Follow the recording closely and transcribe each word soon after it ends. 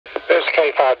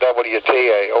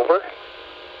K5WTA, over.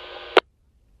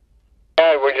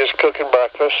 Yeah, we're just cooking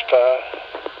breakfast.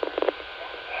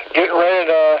 Getting ready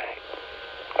to,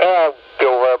 I'll be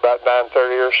over about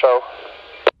 9:30 or so.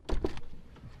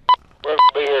 We're going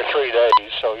to be here 3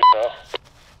 days, so, you know,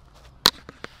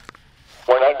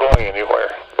 we're not going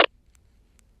anywhere.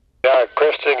 Yeah,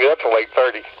 Chris didn't get up till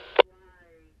 8:30.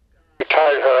 We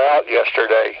tired her out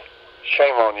yesterday.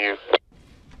 Shame on you.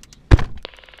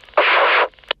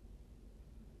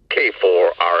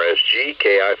 K4RSG,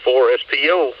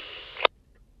 KI4SPO.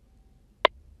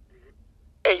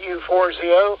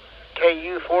 KU40,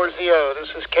 KU40, this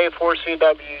is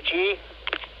K4CWG.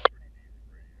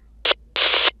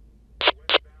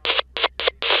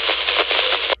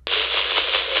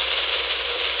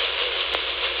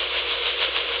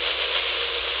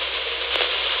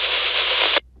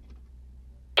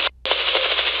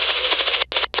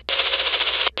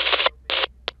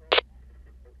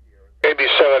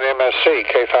 KB7MSC,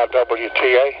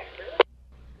 K5WTA.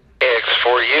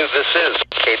 X4U, this is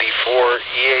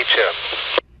KD4EHM.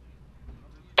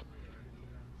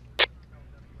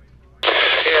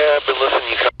 Yeah, I've been listening.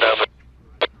 You come down the...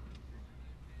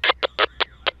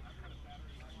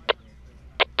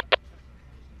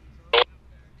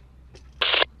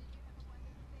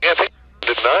 Yeah, I think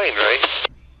it's 9, right?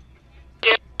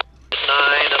 Yeah,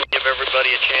 9. I'll give everybody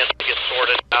a chance to get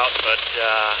sorted out, but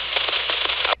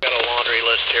I've got a laundry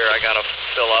list here I got to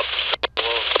fill up, so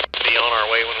we'll be on our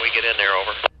way when we get in there,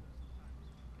 over.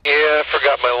 Yeah, I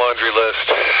forgot my laundry list.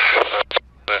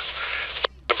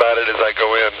 About it as I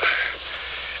go in.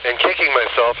 And kicking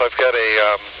myself, I've got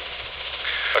a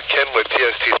Kenwood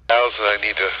TST 1000 I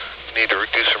need to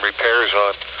do some repairs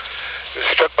on. It was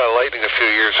struck by lightning a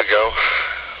few years ago.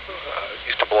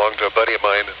 Used to belong to a buddy of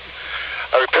mine.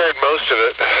 I repaired most of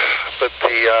it, but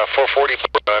the 440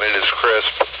 on it is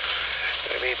crisp.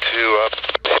 I need to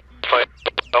find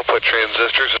output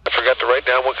transistors, and I forgot to write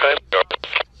down what kind they are.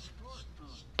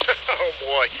 Oh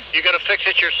boy, you gonna fix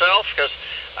it yourself? Because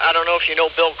I don't know if you know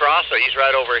Bill Grosso, he's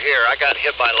right over here. I got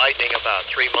hit by lightning about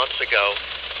 3 months ago.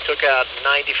 Took out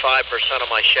 95% of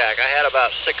my shack. I had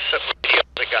about 6 radios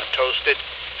that got toasted,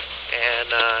 and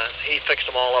he fixed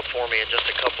them all up for me in just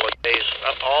a couple of days.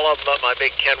 All of them but my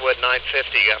big Kenwood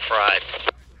 950 got fried.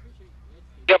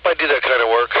 Yep, I do that kind of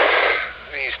work.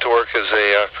 I used to work as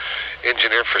a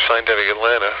engineer for Scientific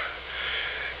Atlanta.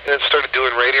 And started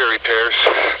doing radio repairs,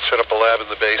 set up a lab in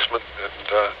the basement, and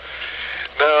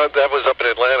now that was up in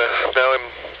Atlanta. Now I'm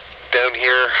down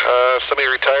here,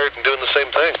 semi-retired and doing the same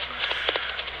thing.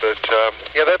 But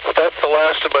yeah, that's the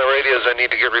last of my radios I need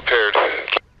to get repaired.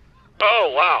 Oh,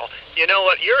 wow. You know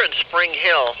what? You're in Spring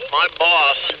Hill. My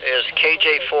boss is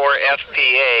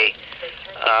KJ4FPA.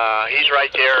 He's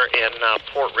right there in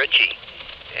Port Richey.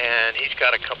 And he's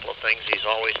got a couple of things he's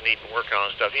always needing work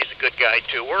on and stuff. He's a good guy,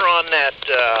 too. We're on that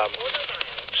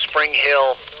Spring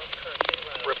Hill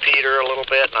repeater a little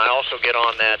bit, and I also get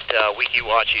on that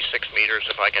Weeki-Wachi 6 meters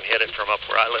if I can hit it from up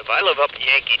where I live. I live up in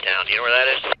Yankeetown. You know where that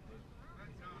is?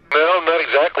 No, I'm not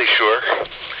exactly sure.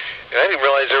 I didn't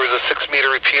realize there was a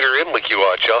 6-meter repeater in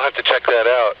Weeki-Wachi. I'll have to check that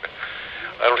out.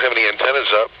 I don't have any antennas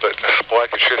up, but boy, I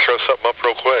could sure throw something up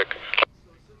real quick.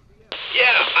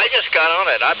 Yeah, I just got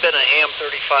on it. I've been a ham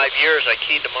 35 years. I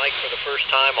keyed the mic for the first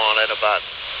time on it about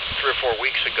 3 or 4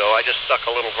 weeks ago. I just stuck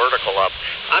a little vertical up.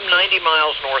 I'm 90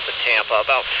 miles north of Tampa,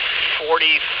 about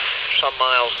 40-some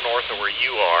miles north of where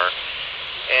you are.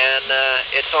 And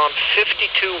it's on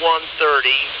 52-130,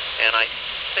 and I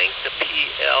think the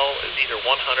PL is either 100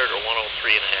 or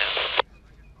 103.5.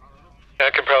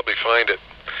 I can probably find it.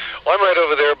 Well, I'm right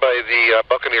over there by the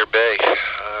Buccaneer Bay,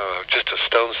 just a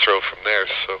stone's throw from there,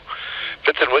 so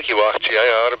if it's in Weeki-Wachi, I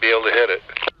ought to be able to hit it.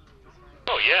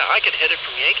 Oh, yeah, I could hit it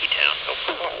from Yankeetown. No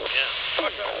problem, yeah.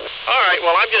 All right,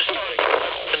 well, I'm just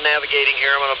navigating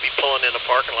here. I'm going to be pulling in the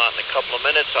parking lot in a couple of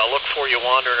minutes. I'll look for you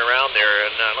wandering around there,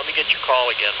 and let me get your call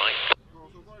again, Mike.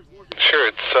 Sure,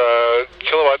 it's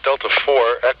Kilowatt Delta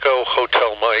 4, Echo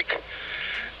Hotel Mike.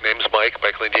 Name's Mike,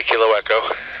 Mike India Kilo Echo.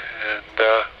 And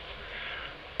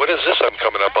what is this I'm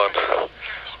coming up on?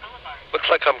 Looks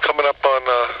like I'm coming up on,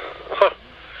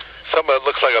 something that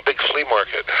looks like a big flea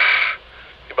market.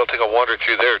 Maybe I'll take a wander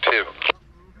through there, too.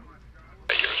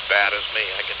 You're as bad as me,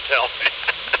 I can tell.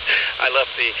 I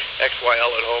left the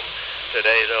XYL at home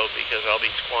today, though, because I'll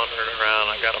be squandering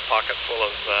around. I've got a pocket full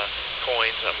of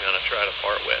coins I'm going to try to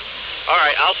part with. All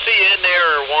right, I'll see you in there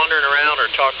or wandering around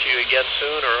or talk to you again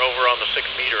soon or over on the 6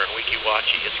 meter in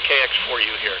Weeki-Wachi. It's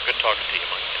KX4U here. Good talking to you,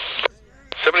 Mike.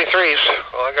 73s.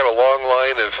 Well, I got a long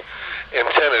line of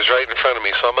antennas right in front of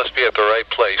me, so I must be at the right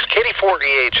place.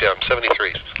 KD4EHM,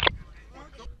 73s.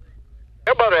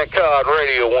 How about that Cod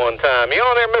radio one time? You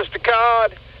on there, Mr.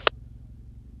 Cod?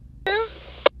 Yeah.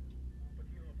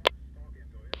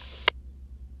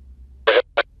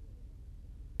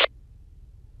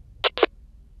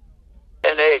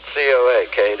 N8COA,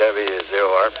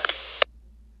 KW0R.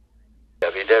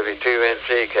 WW2NC,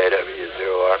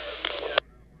 KW0R.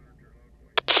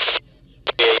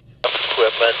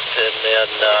 Equipment, and then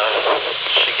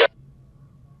she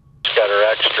got her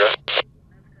extra.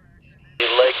 The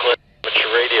Lakeland Amateur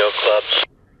Radio Clubs.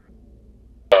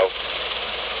 So,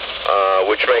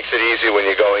 which makes it easy when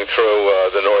you're going through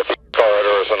the northeast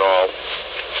corridors and all.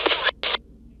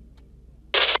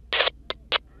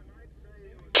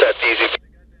 That's easy.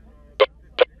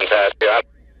 Fantastic. I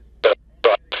don't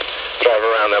drive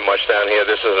around that much down here.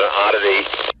 This is an oddity.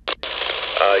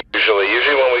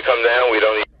 Usually when we come down, we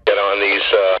don't even get on these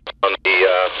on the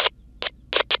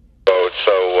roads.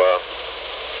 So,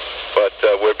 but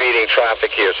we're beating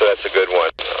traffic here, so that's a good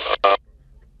one.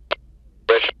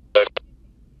 Rich,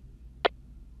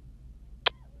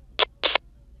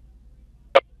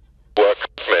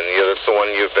 Workman, yeah, that's the one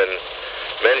you've been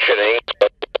mentioning.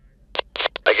 But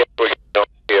I guess we're going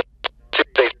here.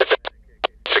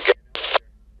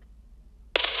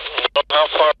 How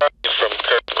far are you from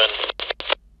Kirkman?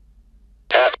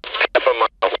 Half a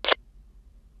mile.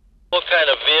 What kind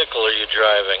of vehicle are you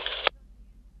driving?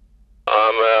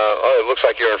 It looks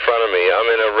like you're in front of me. I'm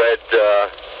in a red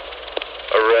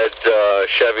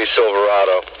Chevy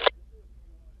Silverado.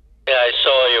 Yeah, I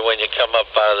saw you when you come up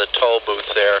out of the toll booth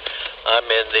there. I'm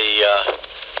in the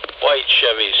white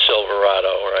Chevy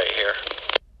Silverado right here.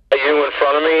 Are you in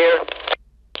front of me here?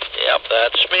 Yep,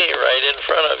 that's me right in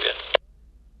front of you.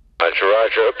 Roger,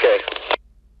 Roger, okay.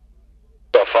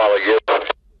 I'll follow you.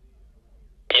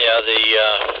 Yeah,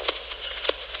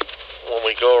 when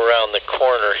we go around the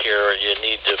corner here, you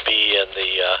need to be in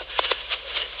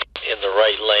the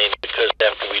right lane, because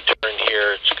after we turn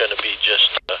here, it's going to be just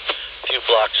a few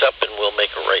blocks up, and we'll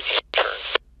make a right-hand turn.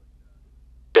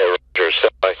 Yeah, Roger. So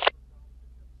I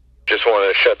just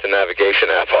wanted to shut the navigation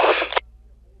app off.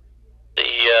 The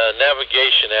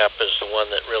navigation app is the one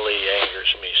that really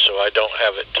angers me, so I don't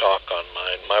have it talk on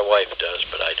mine. My wife does,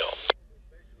 but I don't.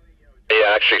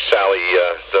 Yeah, actually, Sally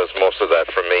does most of that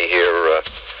for me here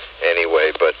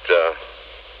anyway, but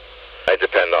I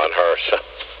depend on her. So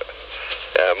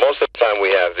most of the time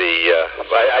we have the...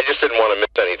 I just didn't want to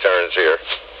miss any turns here.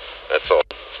 That's all.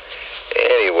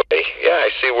 Anyway, yeah,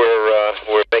 I see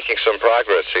we're making some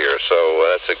progress here, so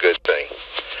that's a good thing.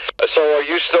 So are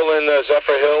you still in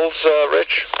Zephyr Hills,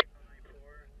 Rich?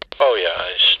 Oh, yeah,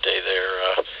 I stay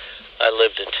there. I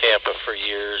lived in Tampa for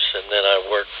years, and then I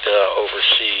worked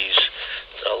overseas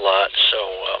a lot, so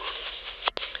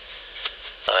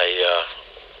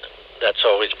that's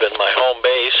always been my home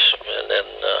base, and then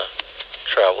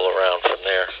travel around from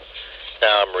there.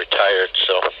 Now I'm retired,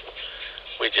 so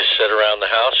we just sit around the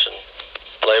house and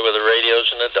play with the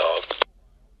radios and the dog.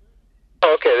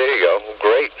 Okay, there you go.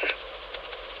 Great.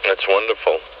 That's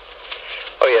wonderful.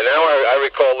 Oh, yeah, now I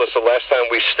recall this the last time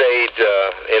we stayed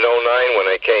in '09 when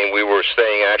I came. We were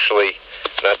staying actually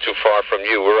not too far from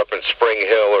you. We were up in Spring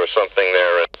Hill or something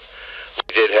there, and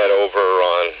we did head over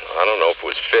on, I don't know if it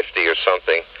was 50 or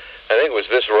something. I think it was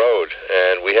this road,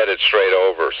 and we headed straight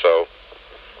over, so,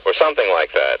 or something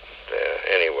like that.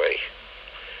 Anyway,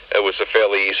 it was a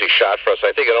fairly easy shot for us.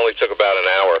 I think it only took about an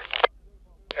hour.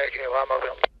 Okay, well, I'm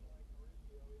over.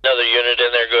 Another unit in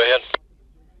there, go ahead.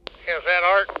 Is that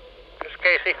Art? This is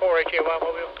KC4HAY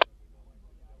Mobile.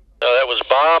 No, that was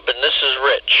Bob, and this is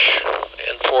Rich,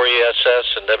 N4ESS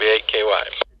and W8KY.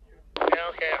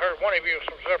 Yeah, okay, I heard one of you was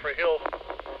from Zephyr Hills.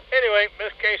 Anyway, this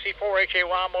is KC4HAY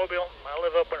Mobile. I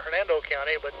live up in Hernando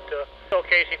County, but still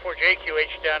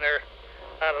KC4JQH down there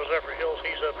out of Zephyr Hills.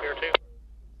 He's up here too.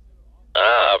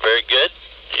 Ah, very good.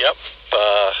 Yep.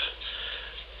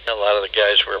 A lot of the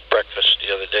guys were at breakfast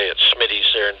the other day at Smitty's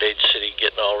there in Dade City,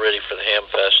 getting all ready for the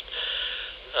Hamfest.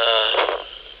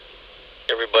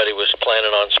 Everybody was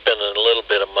planning on spending a little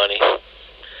bit of money,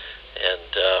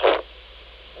 and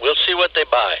we'll see what they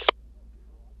buy.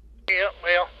 Yeah,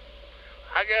 well,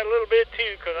 I got a little bit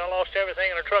too, because I lost everything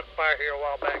in a truck fire here a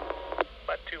while back.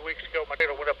 About 2 weeks ago, my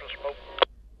trailer went up in smoke.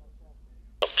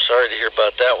 I'm sorry to hear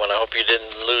about that one. I hope you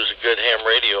didn't lose a good ham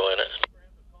radio in it.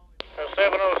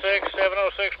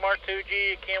 706 Mark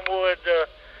II-G, Kenwood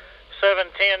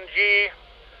 710G,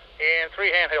 and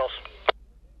 3 handhelds.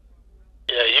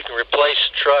 Yeah, you can replace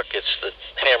the truck. It's the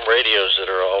ham radios that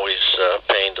are always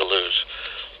pain to lose.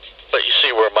 But you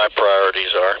see where my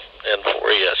priorities are,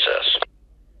 N4ESS.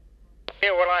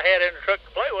 Yeah, well, I had it in the truck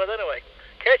to play with anyway.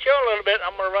 Catch you on a little bit.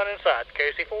 I'm going to run inside.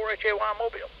 KC4HAY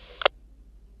Mobile.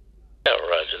 Yeah,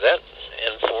 roger that.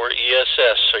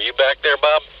 N4ESS. Are you back there,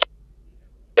 Bob?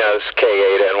 Yeah, this is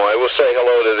K8NY. We'll say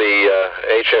hello to the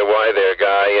HAY there,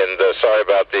 Guy, and sorry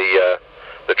about the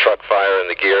truck fire and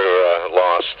the gear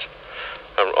lost.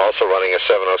 I'm also running a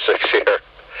 706 here.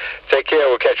 Take care.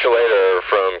 We'll catch you later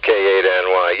from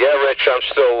K8NY. Yeah, Rich, I'm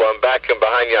back and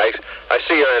behind you. I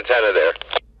see your antenna there.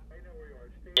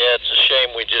 Yeah, it's a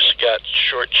shame we just got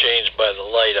shortchanged by the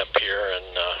light up here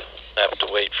and have to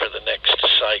wait for the next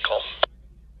cycle.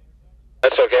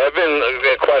 That's okay. I've been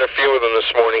quite a few of them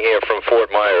this morning here from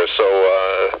Fort Myers, so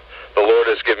the Lord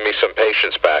has given me some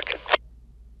patience back.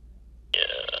 Yeah,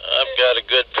 I've got a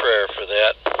good prayer for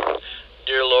that.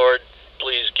 Dear Lord,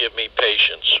 please give me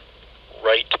patience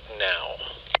right now.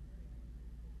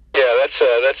 Yeah, that's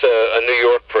a New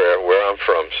York prayer where I'm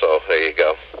from, so there you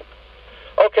go.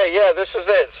 Okay, yeah, this is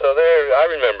it. So there, I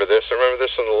remember this. I remember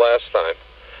this from the last time.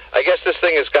 I guess this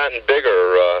thing has gotten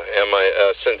bigger,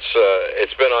 since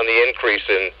it's been on the increase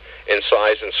in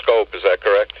size and scope. Is that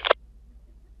correct?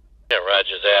 Yeah,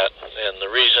 roger that. And the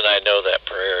reason I know that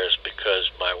prayer is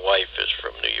because my wife is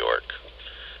from New York.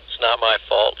 It's not my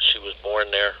fault. She was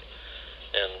born there,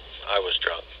 and I was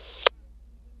drunk.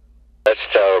 That's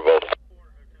terrible.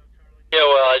 Yeah,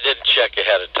 well, I didn't check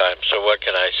ahead of time, so what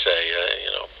can I say?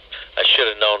 I should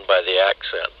have known by the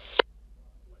accent.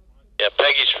 Yeah,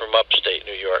 Peggy's from upstate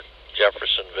New York,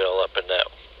 Jeffersonville, up in that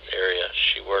area.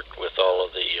 She worked with all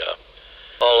of the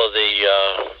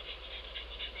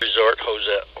resort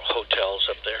hotels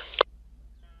up there.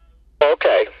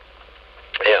 Okay.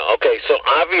 Yeah. Okay. So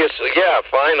obviously, yeah,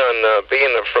 fine on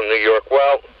being from New York.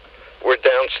 Well, we're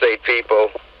downstate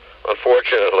people,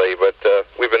 unfortunately, but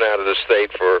we've been out of the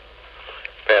state for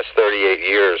past 38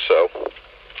 years, so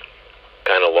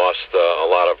kind of lost a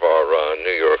lot of our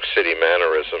New York City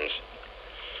mannerisms.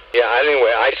 Yeah,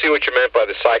 anyway, I see what you meant by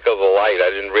the cycle of the light. I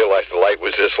didn't realize the light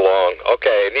was this long.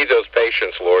 Okay, I need those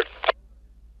patience, Lord.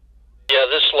 Yeah,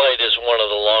 this light is one of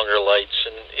the longer lights,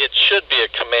 and it should be a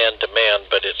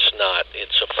command-demand, but it's not.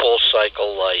 It's a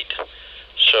full-cycle light.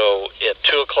 So at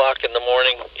 2 o'clock in the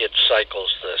morning, it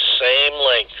cycles the same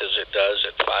length as it does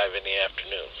at 5 in the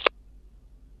afternoon.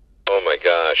 Oh, my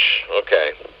gosh.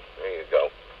 Okay, there you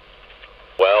go.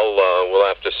 Well, we'll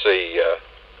have to see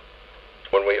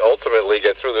when we ultimately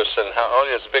get through this. And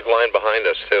there's a big line behind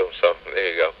us, too. So there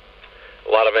you go.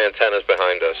 A lot of antennas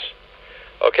behind us.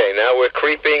 Okay, now we're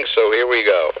creeping, so here we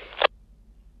go.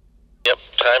 Yep,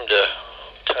 time to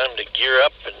gear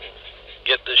up and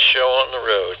get this show on the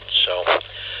road. So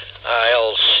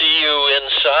I'll see you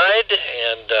inside,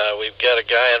 and we've got a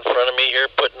guy in front of me here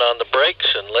putting on the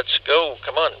brakes, and let's go.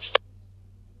 Come on.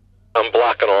 I'm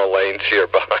blocking all lanes here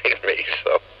behind me,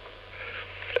 so.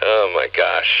 Oh, my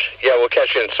gosh. Yeah, we'll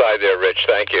catch you inside there, Rich.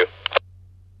 Thank you.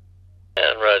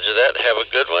 And roger that. Have a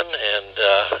good one. And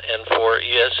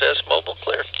N4ESS mobile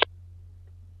clear.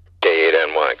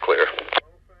 K8NY clear.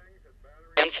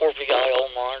 N4VIO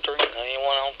monitoring.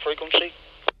 Anyone on frequency?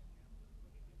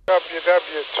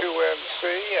 WW2NC,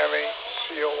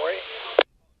 MACOA.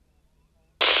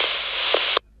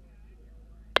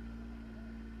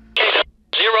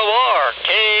 KW0R,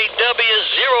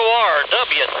 KW0R,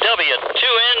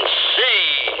 WW2NC.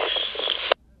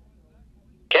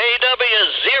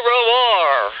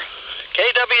 KW0R,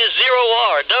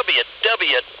 KW0R,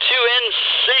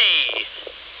 WW2NC.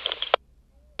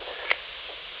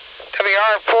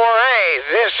 WR4A,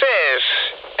 this is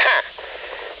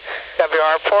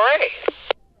WR4A.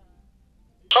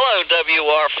 Hello,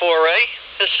 WR4A.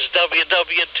 This is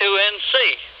WW2NC.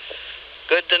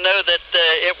 Good to know that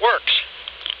it works.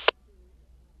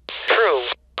 True.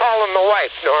 Calling the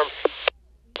wife, Norm.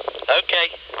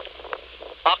 Okay.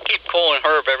 I'll keep calling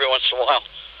Herb every once in a while.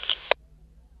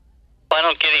 If I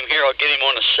don't get him here, I'll get him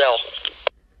on the cell.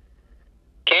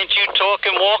 Can't you talk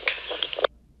and walk?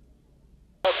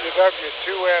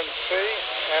 WW2NC,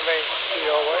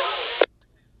 MHCOA.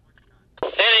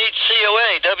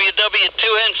 NHCOA,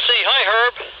 WW2NC. Hi,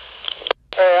 Herb.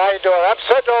 Hey, how you doing? I'm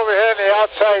sitting over here in the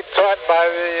outside tent by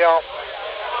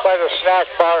the snack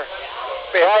bar,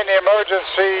 behind the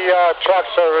emergency truck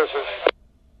services.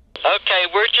 Okay,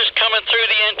 we're just coming through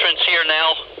the entrance here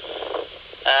now.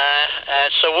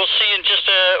 So we'll see in just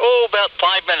about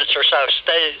 5 minutes or so.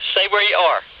 Stay where you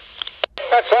are.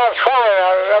 That sounds fine.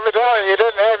 Evidently you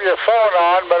didn't have your phone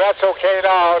on, but that's okay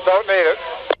now. Don't need it.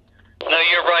 No,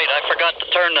 you're right. I forgot to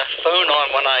turn the phone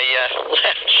on when I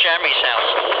left Shammy's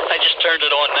house. I just turned it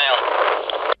on now.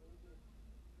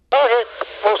 Okay,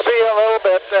 we'll see you in a little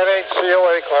bit. That ain't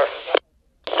COA clear.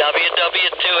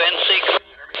 WW2NC.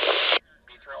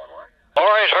 All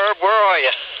right, Herb, where are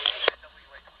you?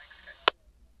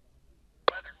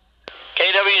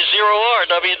 KW0R,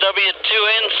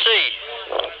 WW2NC.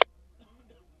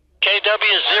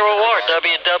 KW0R,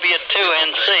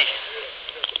 WW2NC.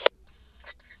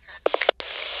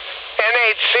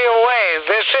 NHCOA,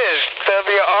 this is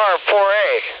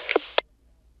WR4A.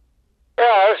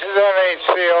 Yeah, this is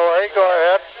NHCOA. Go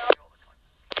ahead.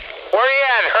 Where are you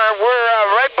at, Herb?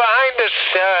 We're right behind this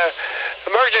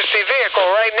emergency vehicle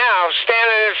right now,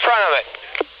 standing in front of it.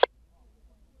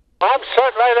 I'm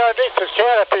sitting right underneath the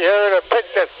canopy here at a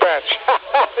picnic bench.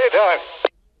 How you doing?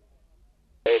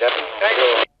 Thank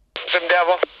you, some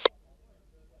devil.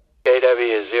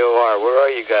 KW0R, where are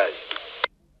you guys?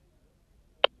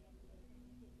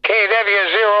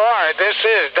 KW0R, this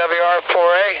is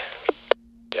WR4A.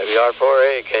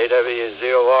 WR4A,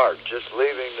 KW0R, just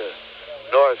leaving the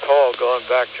North Hall, going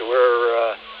back to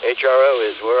where HRO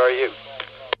is. Where are you?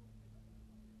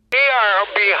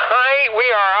 We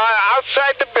are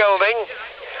outside the building,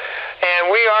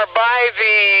 and we are by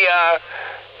the,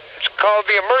 it's called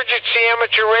the Emergency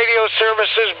Amateur Radio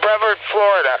Services, Brevard,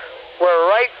 Florida. We're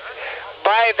right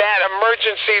by that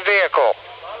emergency vehicle.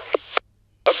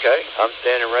 Okay, I'm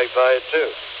standing right by it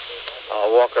too.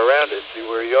 I'll walk around it, see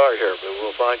where you are here, but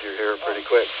we'll find you here pretty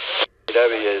quick.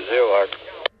 KW0R.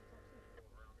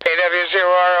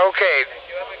 KW0R, okay.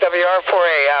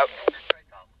 WR4A out.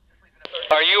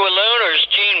 Are you alone or is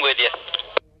Jean with you?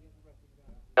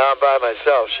 I'm by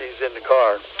myself. She's in the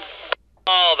car.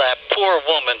 Oh, that poor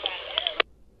woman.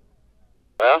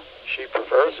 Well, she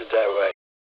prefers it that way.